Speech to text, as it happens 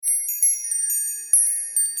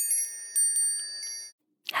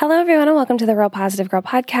Hello, everyone, and welcome to the Real Positive Girl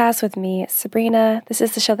podcast with me, Sabrina. This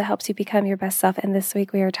is the show that helps you become your best self, and this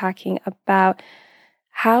week we are talking about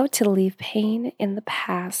how to leave pain in the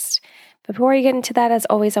past. Before we get into that, as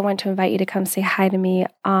always, I want to invite you to come say hi to me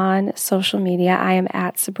on social media. I am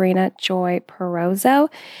at Sabrina Joy Perozzo,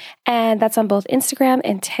 and that's on both Instagram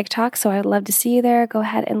and TikTok, so I would love to see you there. Go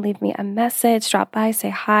ahead and leave me a message, drop by, say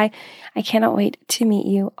hi. I cannot wait to meet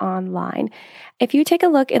you online. If you take a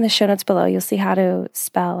look in the show notes below, you'll see how to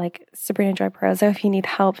spell like Sabrina Joy Perozzo if you need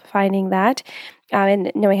help finding that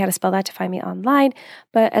and knowing how to spell that to find me online,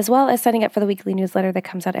 but as well as signing up for the weekly newsletter that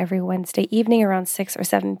comes out every Wednesday evening around 6 or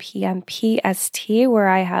 7 p.m. PST, where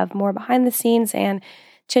I have more behind the scenes and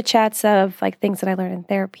chit chats of like things that I learned in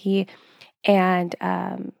therapy. And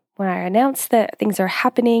when I announce that things are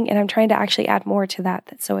happening, and I'm trying to actually add more to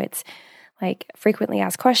that, so it's like frequently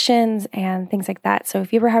asked questions and things like that. So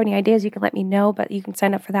if you ever have any ideas, you can let me know, but you can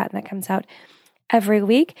sign up for that, and that comes out every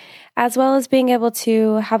week, as well as being able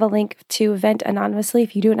to have a link to vent anonymously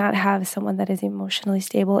if you do not have someone that is emotionally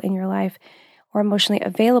stable in your life or emotionally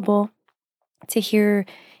available to hear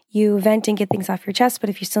you vent and get things off your chest. But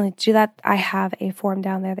if you still need to do that, I have a form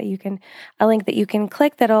down there a link that you can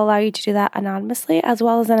click that'll allow you to do that anonymously, as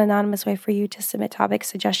well as an anonymous way for you to submit topic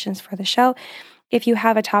suggestions for the show. If you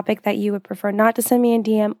have a topic that you would prefer not to send me in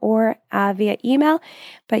DM or via email,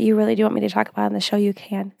 but you really do want me to talk about on the show, you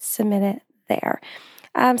can submit it there.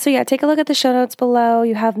 Take a look at the show notes below.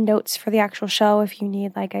 You have notes for the actual show if you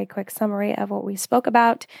need like a quick summary of what we spoke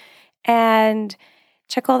about, and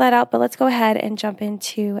check all that out. But let's go ahead and jump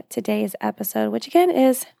into today's episode, which again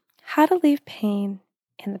is how to leave pain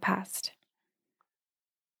in the past.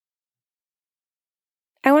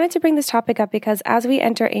 I wanted to bring this topic up because as we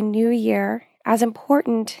enter a new year, as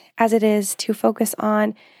important as it is to focus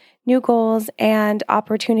on new goals and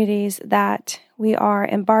opportunities that we are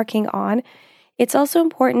embarking on, it's also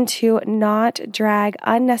important to not drag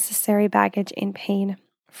unnecessary baggage and pain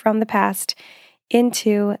from the past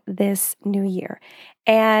into this new year.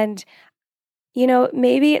 And,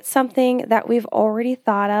 maybe it's something that we've already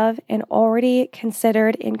thought of and already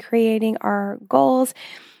considered in creating our goals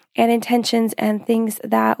and intentions and things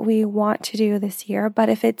that we want to do this year. But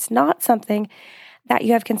if it's not something that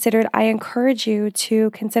you have considered, I encourage you to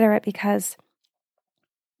consider it, because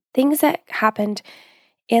things that happened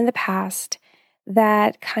in the past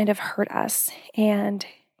that kind of hurt us and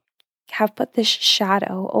have put this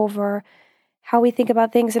shadow over how we think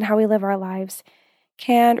about things and how we live our lives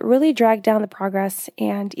can really drag down the progress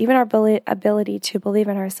and even our ability to believe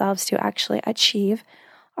in ourselves to actually achieve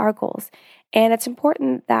our goals. And it's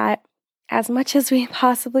important that as much as we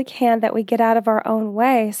possibly can, that we get out of our own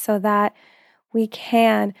way so that we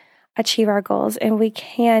can achieve our goals and we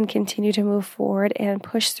can continue to move forward and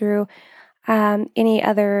push through any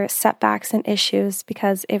other setbacks and issues.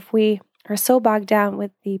 Because if we are so bogged down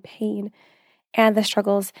with the pain and the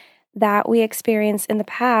struggles that we experienced in the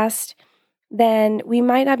past, then we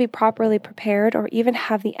might not be properly prepared or even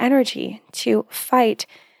have the energy to fight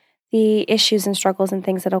the issues and struggles and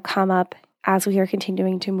things that'll come up as we are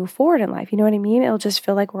continuing to move forward in life. You know what I mean? It'll just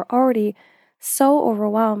feel like we're already so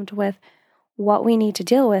overwhelmed with what we need to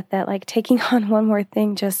deal with that like taking on one more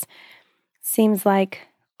thing just seems like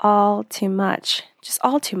all too much, just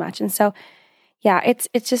all too much. And so,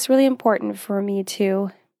 it's just really important for me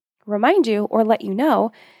to remind you or let you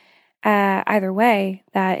know either way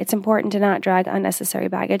that it's important to not drag unnecessary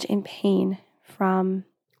baggage and pain from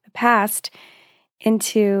the past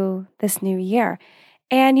into this new year.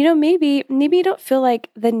 And, maybe you don't feel like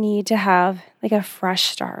the need to have like a fresh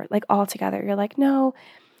start, like altogether. You're like, no,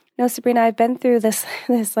 Sabrina, I've been through this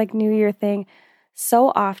like New Year thing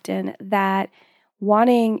so often that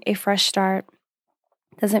wanting a fresh start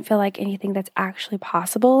doesn't feel like anything that's actually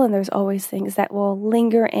possible. And there's always things that will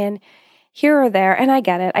linger in here or there. And I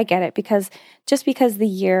get it, because just because the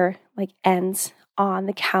year like ends on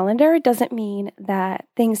the calendar doesn't mean that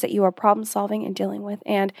things that you are problem solving and dealing with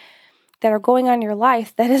and that are going on in your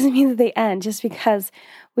life, that doesn't mean that they end. Just because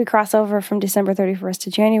we cross over from December 31st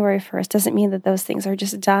to January 1st doesn't mean that those things are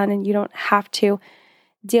just done and you don't have to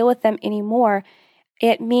deal with them anymore.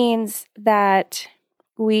 It means that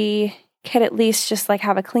we could at least just like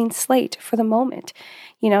have a clean slate for the moment,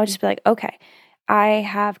 just be like, okay, I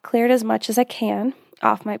have cleared as much as I can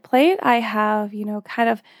off my plate. I have, kind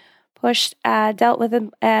of pushed, dealt with it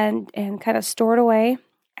and kind of stored away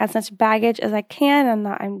as much baggage as I can.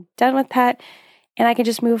 I'm done with that. And I can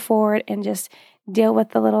just move forward and just deal with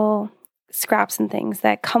the little scraps and things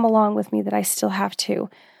that come along with me that I still have to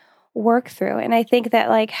work through. And I think that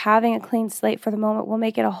like having a clean slate for the moment will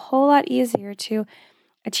make it a whole lot easier to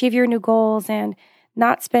achieve your new goals and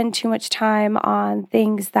not spend too much time on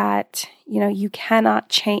things that, you cannot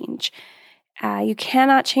change. You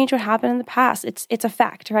cannot change what happened in the past. It's a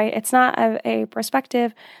fact, right? It's not a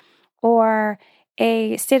perspective or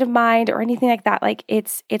a state of mind or anything like that. Like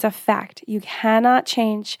it's a fact. You cannot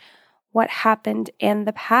change what happened in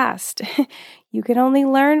the past. You can only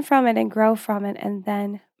learn from it and grow from it and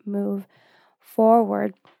then move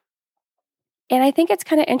forward. And I think it's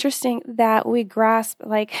kind of interesting that we grasp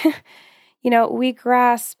we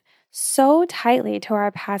grasp so tightly to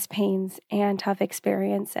our past pains and tough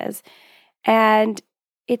experiences. And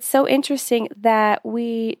it's so interesting that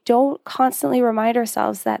we don't constantly remind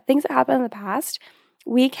ourselves that things that happened in the past,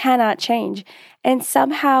 we cannot change. And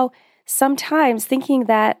sometimes thinking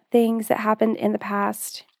that things that happened in the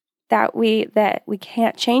past that we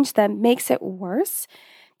can't change them makes it worse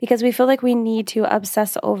because we feel like we need to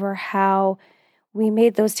obsess over how we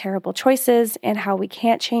made those terrible choices and how we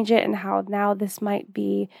can't change it and how now this might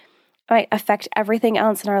affect everything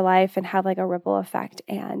else in our life and have like a ripple effect.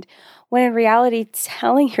 And when in reality,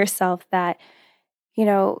 telling yourself that,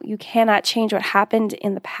 you cannot change what happened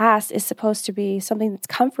in the past is supposed to be something that's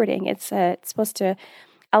comforting. It's supposed to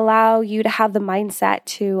allow you to have the mindset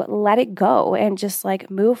to let it go and just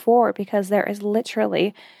like move forward because there is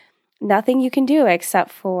literally nothing you can do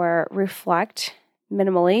except for reflect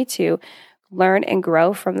minimally to learn and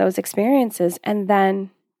grow from those experiences and then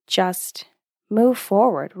just move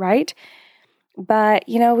forward, right? But,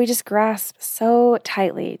 we just grasp so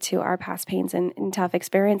tightly to our past pains and tough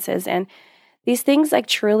experiences. And these things like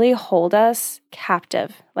truly hold us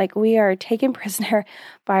captive. Like we are taken prisoner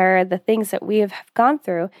by the things that we have gone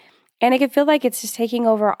through. And it can feel like it's just taking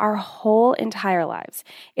over our whole entire lives.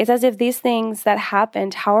 It's as if these things that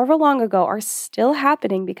happened however long ago are still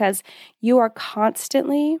happening because you are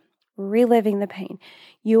constantly reliving the pain.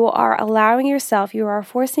 You are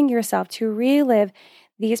forcing yourself to relive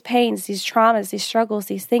these pains, these traumas, these struggles,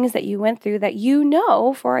 these things that you went through that you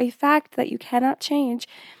know for a fact that you cannot change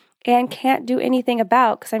and can't do anything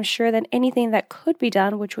about, because I'm sure that anything that could be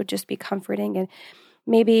done, which would just be comforting and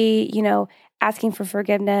maybe, asking for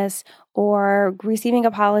forgiveness or receiving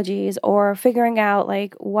apologies or figuring out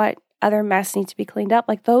like what other mess needs to be cleaned up,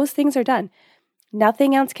 like those things are done.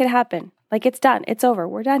 Nothing else can happen. Like it's done. It's over.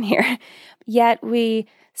 We're done here. Yet we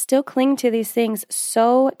still cling to these things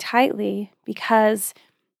so tightly because,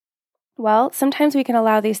 sometimes we can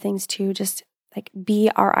allow these things to just like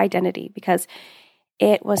be our identity because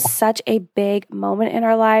it was such a big moment in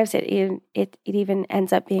our lives. It even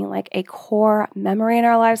ends up being like a core memory in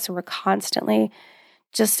our lives. So we're constantly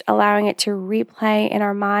just allowing it to replay in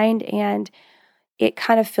our mind. And it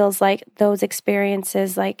kind of feels like those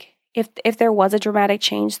experiences, like if there was a dramatic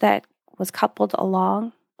change that was coupled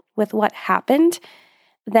along with what happened,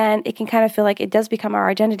 then it can kind of feel like it does become our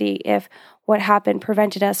identity if what happened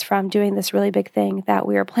prevented us from doing this really big thing that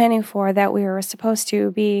we were planning for, that we were supposed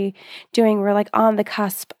to be doing. We're like on the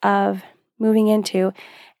cusp of moving into,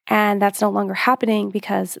 and that's no longer happening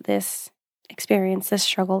because this experience, this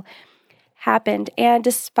struggle happened. And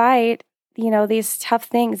despite, these tough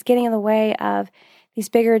things getting in the way of these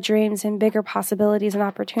bigger dreams and bigger possibilities and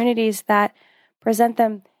opportunities that present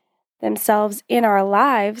themselves in our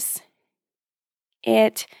lives,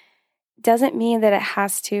 it doesn't mean that it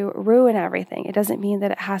has to ruin everything. It doesn't mean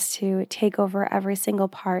that it has to take over every single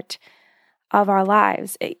part of our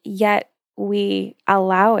lives, yet we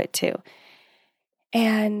allow it to.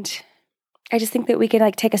 And I just think that we could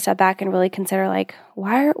like take a step back and really consider like,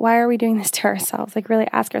 why are we doing this to ourselves? Like really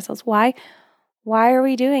ask ourselves, why are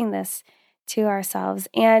we doing this to ourselves?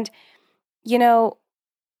 And,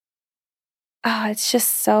 it's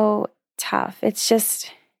just so tough. It's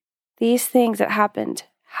just these things that happened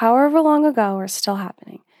however long ago are still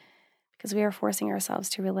happening because we are forcing ourselves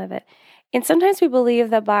to relive it. And sometimes we believe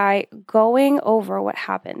that by going over what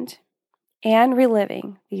happened and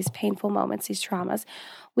reliving these painful moments, these traumas,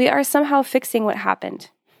 we are somehow fixing what happened.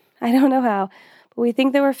 I don't know how, but we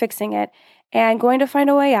think that we're fixing it and going to find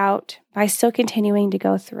a way out by still continuing to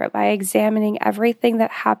go through it, by examining everything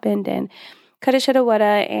that happened and coulda, shoulda, woulda,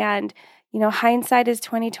 and hindsight is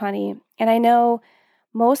 2020. And I know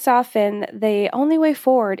most often the only way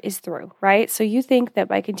forward is through, right? So you think that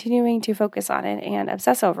by continuing to focus on it and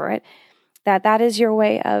obsess over it, that is your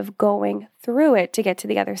way of going through it to get to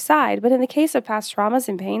the other side. But in the case of past traumas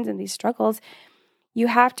and pains and these struggles, you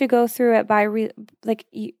have to go through it by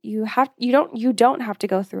you don't have to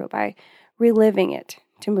go through it by reliving it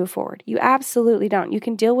to move forward. You absolutely don't. You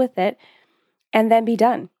can deal with it and then be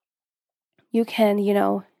done. You can,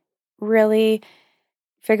 really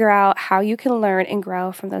figure out how you can learn and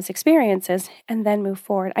grow from those experiences and then move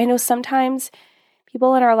forward. I know sometimes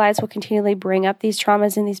people in our lives will continually bring up these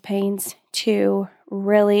traumas and these pains to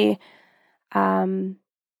really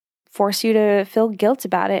force you to feel guilt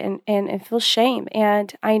about it and feel shame.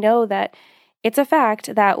 And I know that it's a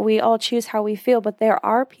fact that we all choose how we feel, but there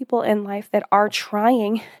are people in life that are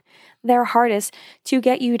trying their hardest to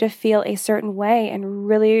get you to feel a certain way and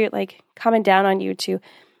really like coming down on you to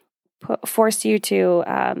force you to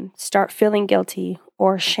start feeling guilty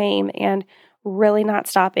or shame and really not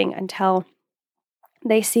stopping until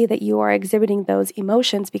they see that you are exhibiting those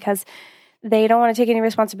emotions, because they don't want to take any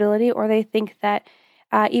responsibility, or they think that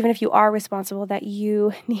even if you are responsible, that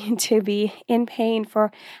you need to be in pain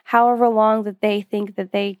for however long that they think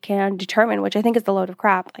that they can determine, which I think is the load of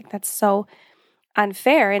crap. Like, that's so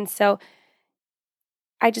unfair. And so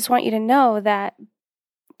I just want you to know that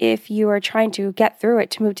if you are trying to get through it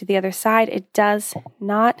to move to the other side, it does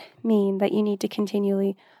not mean that you need to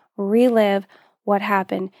continually relive what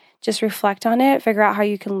happened. Just reflect on it, figure out how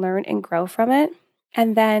you can learn and grow from it,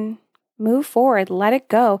 and then move forward. Let it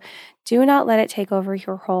go. Do not let it take over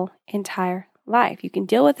your whole entire life. You can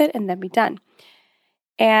deal with it and then be done.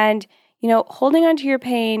 And, holding on to your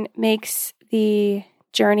pain makes the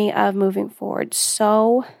journey of moving forward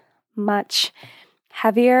so much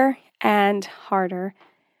heavier and harder.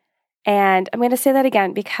 And I'm going to say that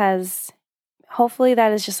again, because hopefully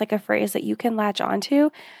that is just like a phrase that you can latch onto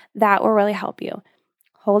that will really help you.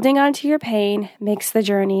 Holding on to your pain makes the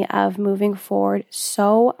journey of moving forward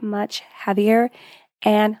so much heavier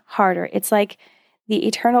and harder. It's like the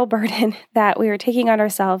eternal burden that we are taking on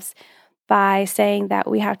ourselves by saying that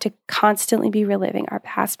we have to constantly be reliving our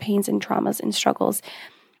past pains and traumas and struggles,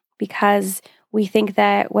 because we think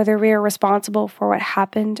that whether we are responsible for what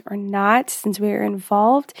happened or not, since we are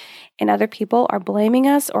involved and other people are blaming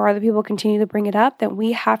us or other people continue to bring it up, that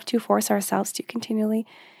we have to force ourselves to continually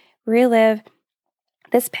relive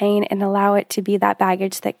this pain and allow it to be that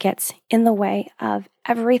baggage that gets in the way of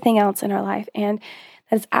everything else in our life. And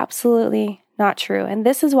that is absolutely not true. And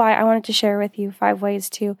this is why I wanted to share with you 5 ways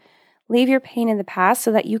to leave your pain in the past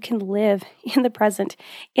so that you can live in the present,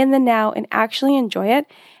 in the now, and actually enjoy it.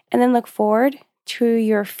 And then look forward to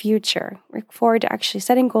your future. Look forward to actually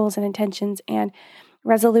setting goals and intentions and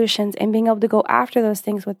resolutions and being able to go after those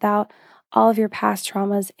things without all of your past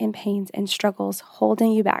traumas and pains and struggles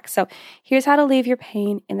holding you back. So here's how to leave your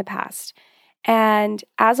pain in the past. And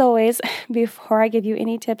as always, before I give you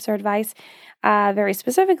any tips or advice, very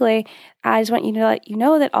specifically, I just want you to let you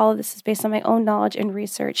know that all of this is based on my own knowledge and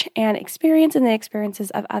research and experience and the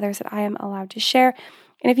experiences of others that I am allowed to share.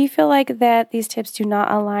 And if you feel like that these tips do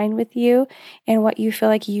not align with you and what you feel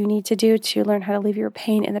like you need to do to learn how to leave your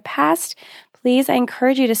pain in the past, please, I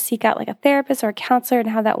encourage you to seek out like a therapist or a counselor and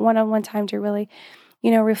have that one-on-one time to really,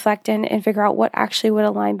 reflect and figure out what actually would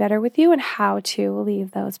align better with you and how to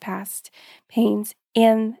leave those past pains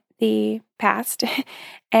in the past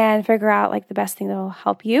and figure out like the best thing that will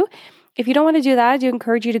help you. If you don't want to do that, I do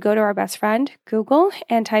encourage you to go to our best friend, Google,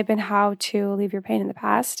 and type in how to leave your pain in the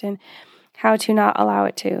past and how to not allow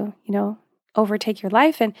it to, overtake your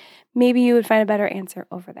life. And maybe you would find a better answer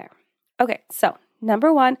over there. Okay, so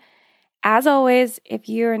number 1, as always, if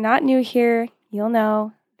you're not new here, you'll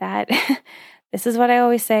know that this is what I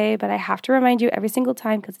always say, but I have to remind you every single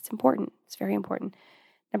time because it's important. It's very important.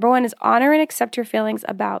 Number 1 is honor and accept your feelings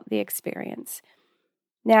about the experience.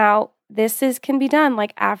 Now, this can be done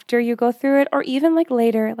like after you go through it or even like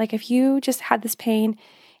later. Like if you just had this pain,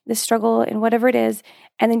 this struggle and whatever it is,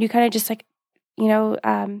 and then you kind of just like,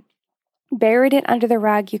 buried it under the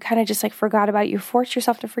rug. You kind of just like forgot about it. You forced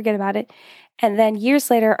yourself to forget about it. And then years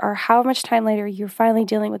later or however much time later, you're finally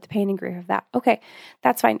dealing with the pain and grief of that. Okay,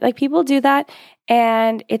 that's fine. Like people do that.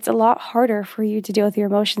 And it's a lot harder for you to deal with your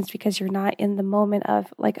emotions because you're not in the moment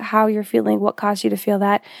of like how you're feeling, what caused you to feel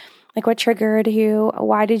that, like what triggered you,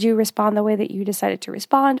 why did you respond the way that you decided to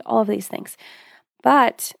respond, all of these things.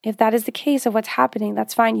 But if that is the case of what's happening,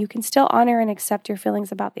 that's fine. You can still honor and accept your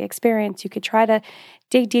feelings about the experience. You could try to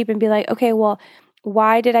dig deep and be like, okay, well,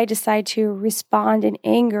 why did I decide to respond in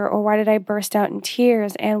anger, or why did I burst out in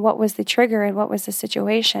tears, and what was the trigger and what was the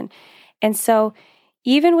situation? And so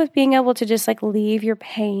even with being able to just like leave your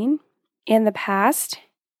pain in the past,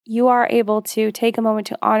 you are able to take a moment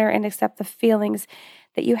to honor and accept the feelings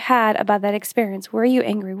that you had about that experience. Were you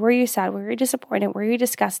angry? Were you sad? Were you disappointed? Were you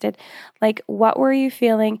disgusted? Like, what were you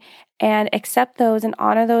feeling? And accept those and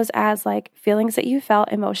honor those as like feelings that you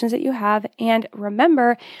felt, emotions that you have. And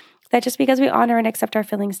remember that just because we honor and accept our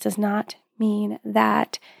feelings does not mean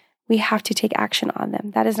that we have to take action on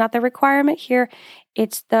them. That is not the requirement here.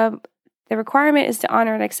 It's the requirement is to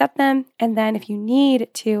honor and accept them. And then if you need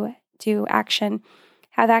to do action,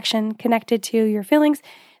 have action connected to your feelings,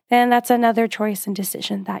 then that's another choice and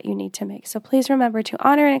decision that you need to make. So please remember to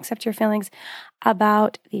honor and accept your feelings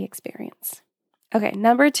about the experience. Okay,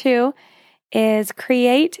 number 2 is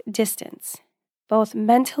create distance, both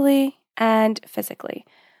mentally and physically.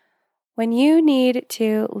 When you need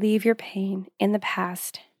to leave your pain in the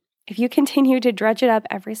past, if you continue to dredge it up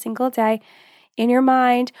every single day in your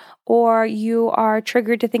mind, or you are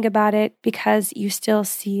triggered to think about it because you still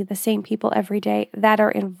see the same people every day that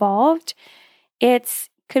are involved, it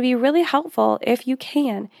could be really helpful if you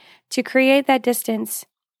can to create that distance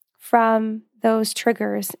from those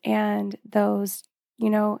triggers and those,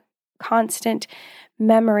 constant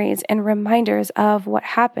memories and reminders of what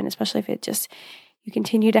happened, especially if you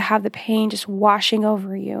continue to have the pain just washing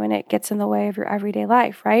over you and it gets in the way of your everyday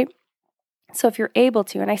life, right? So if you're able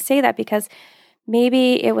to, and I say that because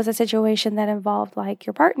maybe it was a situation that involved like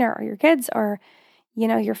your partner or your kids or,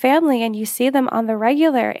 your family, and you see them on the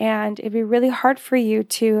regular, and it'd be really hard for you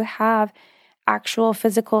to have actual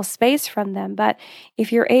physical space from them. But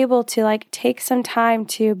if you're able to take some time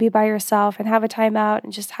to be by yourself and have a timeout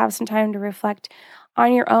and just have some time to reflect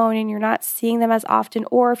on your own, and you're not seeing them as often,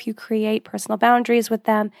 or if you create personal boundaries with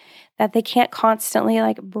them that they can't constantly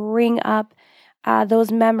bring up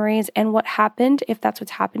those memories and what happened, if that's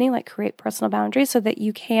what's happening, create personal boundaries so that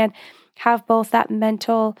you can have both that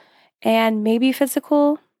mental and maybe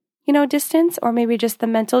physical distance, or maybe just the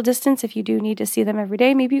mental distance if you do need to see them every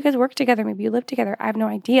day. Maybe you guys work together, maybe you live together. I have no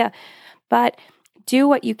idea. But do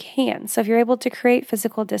what you can. So if you're able to create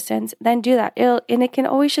physical distance, then do that. And it can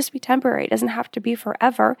always just be temporary. It doesn't have to be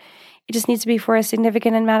forever. It just needs to be for a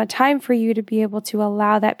significant amount of time for you to be able to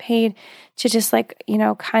allow that pain to just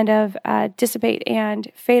dissipate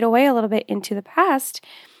and fade away a little bit into the past,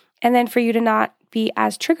 and then for you to not be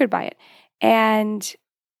as triggered by it. And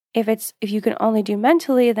if you can only do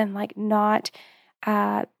mentally, then not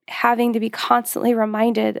having to be constantly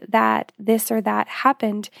reminded that this or that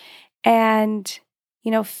happened, and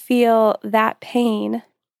feel that pain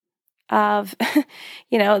of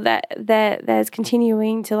that is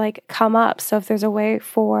continuing to come up. So if there's a way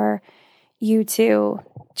for you to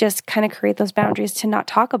just kind of create those boundaries to not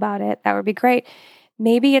talk about it, that would be great.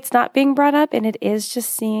 Maybe it's not being brought up and it is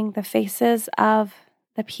just seeing the faces of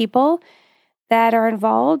the people that are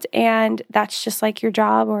involved, and that's just your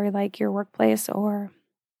job or your workplace, or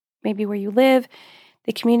maybe where you live,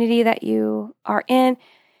 the community that you are in.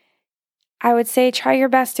 I would say try your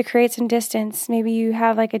best to create some distance. Maybe you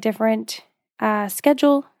have a different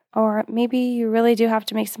schedule, or maybe you really do have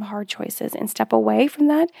to make some hard choices and step away from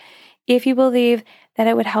that if you believe that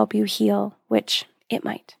it would help you heal, which it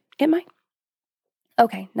might. It might.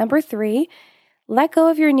 Okay, number 3. Let go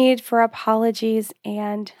of your need for apologies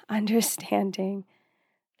and understanding.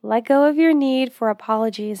 Let go of your need for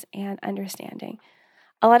apologies and understanding.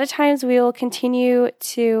 A lot of times we will continue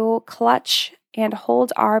to clutch and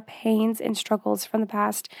hold our pains and struggles from the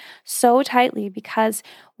past so tightly because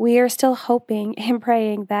we are still hoping and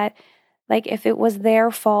praying that if it was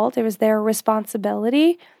their fault, it was their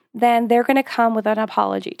responsibility, then they're going to come with an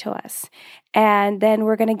apology to us. And then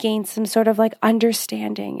we're going to gain some sort of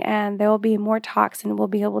understanding, and there will be more talks, and we'll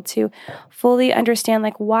be able to fully understand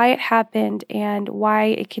why it happened and why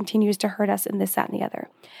it continues to hurt us and this, that, and the other.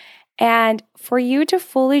 And for you to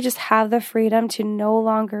fully just have the freedom to no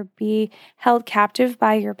longer be held captive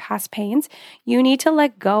by your past pains, you need to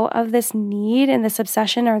let go of this need and this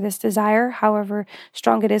obsession or this desire, however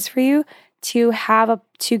strong it is for you, to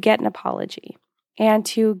get an apology and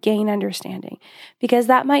to gain understanding, because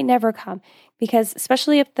that might never come. Because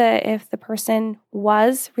especially if the person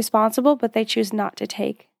was responsible, but they choose not to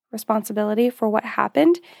take responsibility for what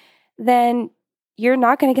happened, then you're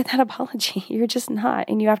not going to get that apology. You're just not.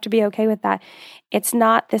 And you have to be okay with that. It's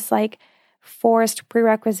not this forced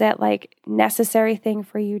prerequisite, necessary thing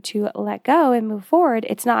for you to let go and move forward.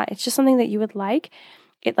 It's not. It's just something that you would like.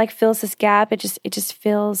 It fills this gap. It just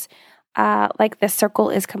feels the circle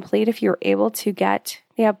is complete if you're able to get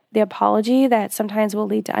the apology that sometimes will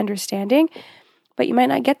lead to understanding. But you might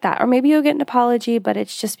not get that. Or maybe you'll get an apology, but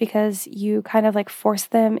it's just because you kind of force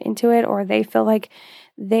them into it, or they feel like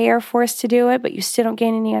they are forced to do it, but you still don't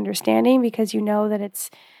gain any understanding because you know that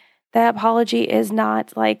that apology is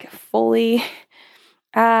not fully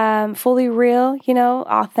real,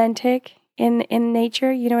 authentic in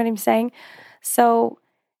nature. You know what I'm saying? So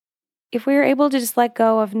if we are able to just let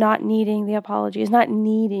go of not needing the apologies, not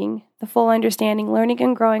needing the full understanding, learning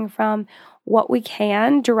and growing from what we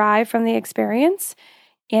can derive from the experience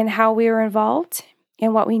and how we were involved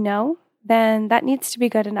and what we know, then that needs to be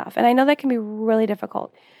good enough. And I know that can be really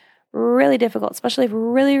difficult, especially if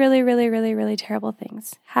really, really, really, really, really terrible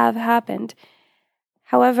things have happened.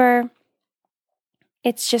 However,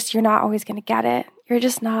 It's just you're not always going to get it. You're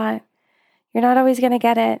not always going to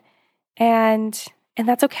get it. And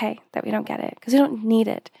that's okay that we don't get it because we don't need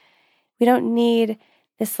it. We don't need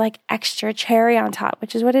this like extra cherry on top,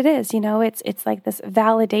 which is what it is. It's like this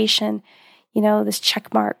validation, this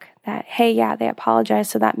check mark that, hey, yeah, they apologize,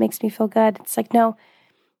 so that makes me feel good. It's like, no,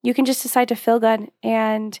 you can just decide to feel good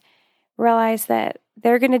and realize that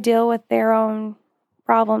they're going to deal with their own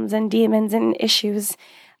problems and demons and issues,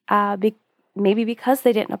 maybe because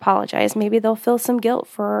they didn't apologize. Maybe they'll feel some guilt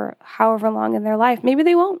for however long in their life. Maybe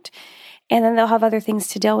they won't. And then they'll have other things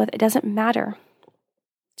to deal with. It doesn't matter.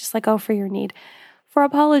 Just let go for your need for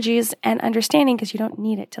apologies and understanding, because you don't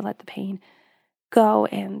need it to let the pain go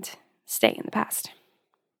and stay in the past.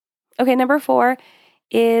 Okay, number 4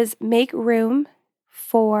 is make room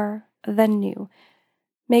for the new.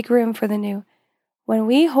 Make room for the new. When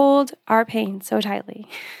we hold our pain so tightly,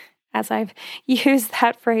 as I've used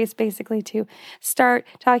that phrase basically to start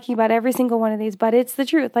talking about every single one of these, but it's the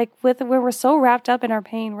truth. Like when we're so wrapped up in our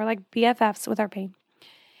pain, we're like BFFs with our pain.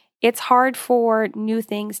 It's hard for new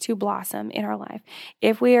things to blossom in our life.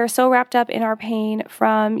 If we are so wrapped up in our pain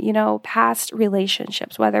from, past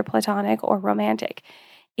relationships, whether platonic or romantic,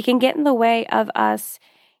 it can get in the way of us,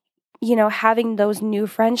 having those new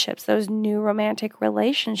friendships, those new romantic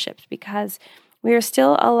relationships, because we are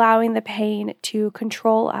still allowing the pain to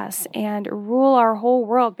control us and rule our whole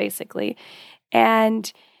world, basically.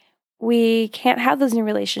 And we can't have those new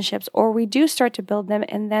relationships, or we do start to build them,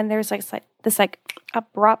 and then there's this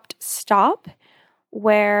abrupt stop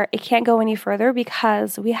where it can't go any further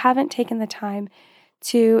because we haven't taken the time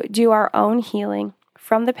to do our own healing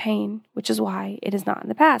from the pain, which is why it is not in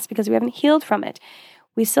the past, because we haven't healed from it.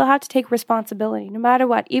 We still have to take responsibility no matter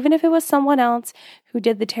what, even if it was someone else who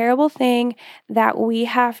did the terrible thing that we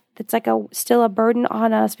have, that's like still a burden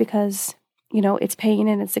on us because, it's pain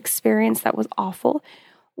and it's experience that was awful.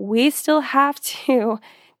 We still have to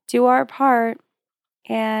do our part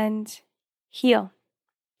and heal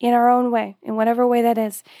in our own way, in whatever way that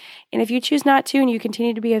is. And if you choose not to, and you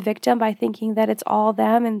continue to be a victim by thinking that it's all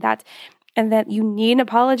them and that you need an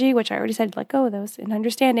apology, which I already said, let go of those, and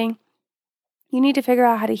understanding, you need to figure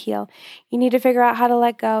out how to heal. You need to figure out how to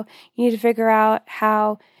let go. You need to figure out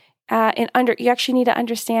how, you actually need to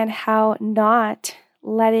understand how not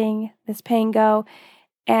letting this pain go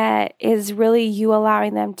is really you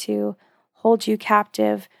allowing them to hold you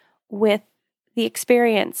captive with the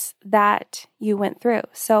experience that you went through.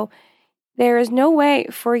 So there is no way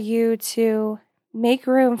for you to make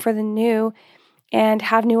room for the new and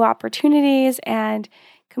have new opportunities and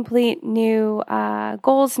complete new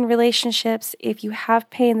goals and relationships if you have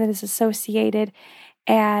pain that is associated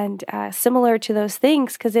and similar to those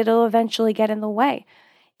things, because it'll eventually get in the way.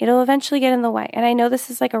 And I know this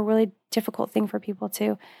is like a really difficult thing for people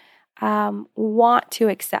to want to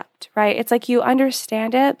accept, right? It's like you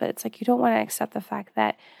understand it, but it's like you don't want to accept the fact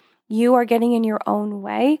that you are getting in your own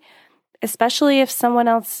way, especially if someone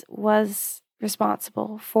else was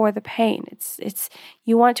responsible for the pain. It's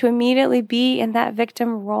you want to immediately be in that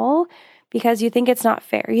victim role because you think it's not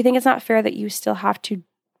fair. You think it's not fair that you still have to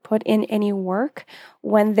put in any work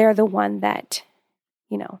when they're the one that,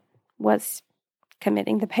 was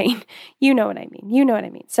committing the pain. You know what I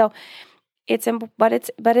mean. So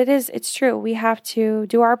it's true. We have to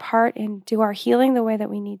do our part and do our healing the way that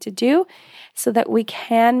we need to do so that we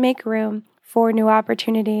can make room for new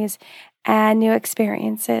opportunities and new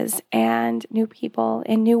experiences and new people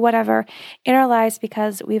and new whatever in our lives,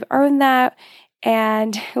 because we've earned that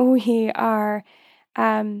and we are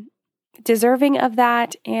deserving of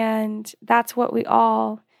that. And that's what we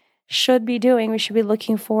all should be doing. We should be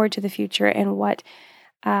looking forward to the future and what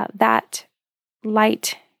that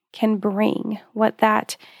light can bring, what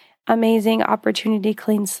that amazing opportunity,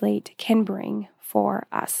 clean slate can bring for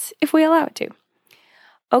us if we allow it to.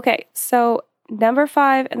 Okay, so number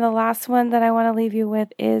 5 and the last one that I want to leave you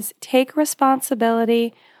with is take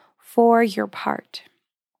responsibility for your part.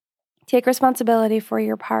 Take responsibility for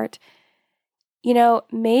your part.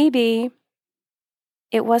 Maybe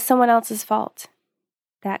it was someone else's fault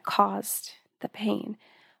that caused the pain,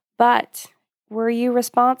 but were you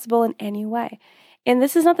responsible in any way? And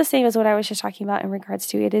this is not the same as what I was just talking about in regards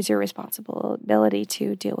to it is your responsibility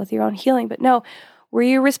to deal with your own healing. But no, were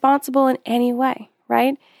you responsible in any way,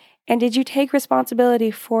 right? And did you take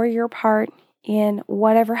responsibility for your part in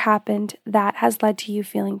whatever happened that has led to you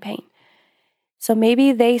feeling pain? So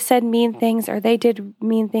maybe they said mean things or they did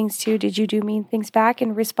mean things too. Did you do mean things back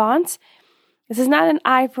in response? This is not an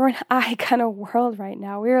eye for an eye kind of world right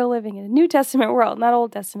now. We are living in a New Testament world, not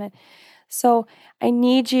Old Testament. So I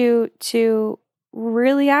need you to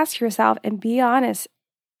really ask yourself and be honest.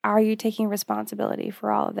 are you taking responsibility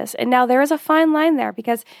for all of this? And now there is a fine line there,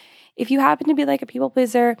 because if you happen to be like a people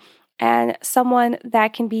pleaser and someone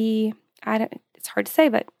that can be, it's hard to say,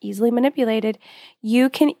 but easily manipulated, you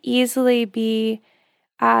can easily be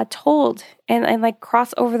told and like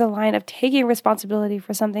cross over the line of taking responsibility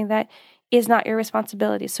for something that is not your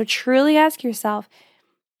responsibility. So truly ask yourself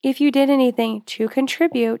if you did anything to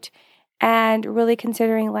contribute, and really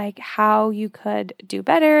considering like how you could do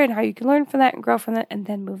better and how you can learn from that and grow from that and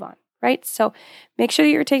then move on, right? So make sure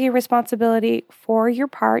that you're taking responsibility for your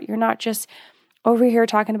part. You're not just over here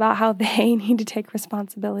talking about how they need to take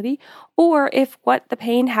responsibility, or if what the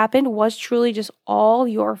pain happened was truly just all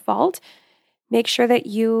your fault, make sure that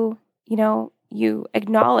you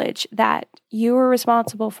acknowledge that you were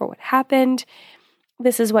responsible for what happened.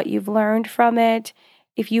 This is what you've learned from it.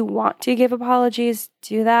 If you want to give apologies,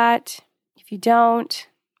 do that. If you don't,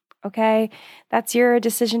 okay, that's your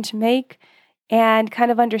decision to make, and kind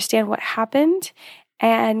of understand what happened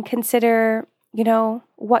and consider,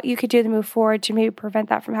 what you could do to move forward to maybe prevent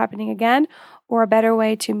that from happening again, or a better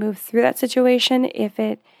way to move through that situation if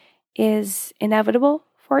it is inevitable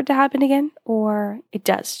for it to happen again, or it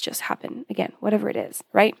does just happen again, whatever it is,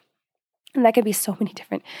 right? And that could be so many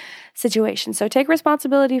different situations. So take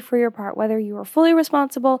responsibility for your part, whether you are fully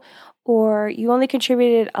responsible or you only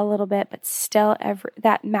contributed a little bit, but still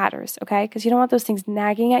that matters, okay? Because you don't want those things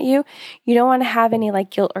nagging at you. You don't want to have any like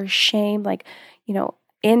guilt or shame, like,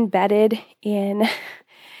 embedded in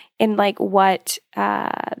like what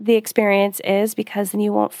the experience is, because then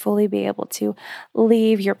you won't fully be able to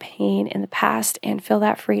leave your pain in the past and feel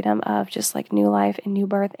that freedom of just like new life and new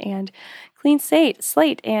birth and clean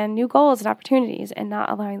slate and new goals and opportunities, and not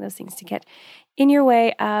allowing those things to get in your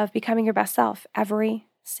way of becoming your best self every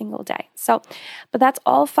single day. So, but that's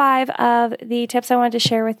all 5 of the tips I wanted to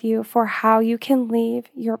share with you for how you can leave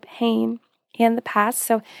your pain in the past.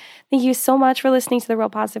 So thank you so much for listening to the Real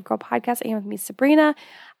Positive Girl podcast. I am with me, Sabrina.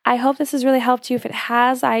 I hope this has really helped you. If it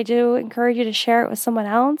has, I do encourage you to share it with someone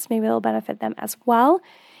else. Maybe it'll benefit them as well.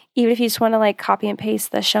 Even if you just want to like copy and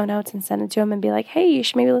paste the show notes and send it to them and be like, hey, you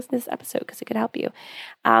should maybe listen to this episode because it could help you.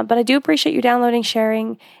 But I do appreciate you downloading,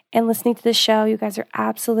 sharing, and listening to this show. You guys are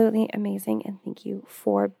absolutely amazing, and thank you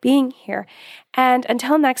for being here. And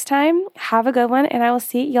until next time, have a good one, and I will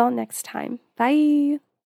see y'all next time. Bye.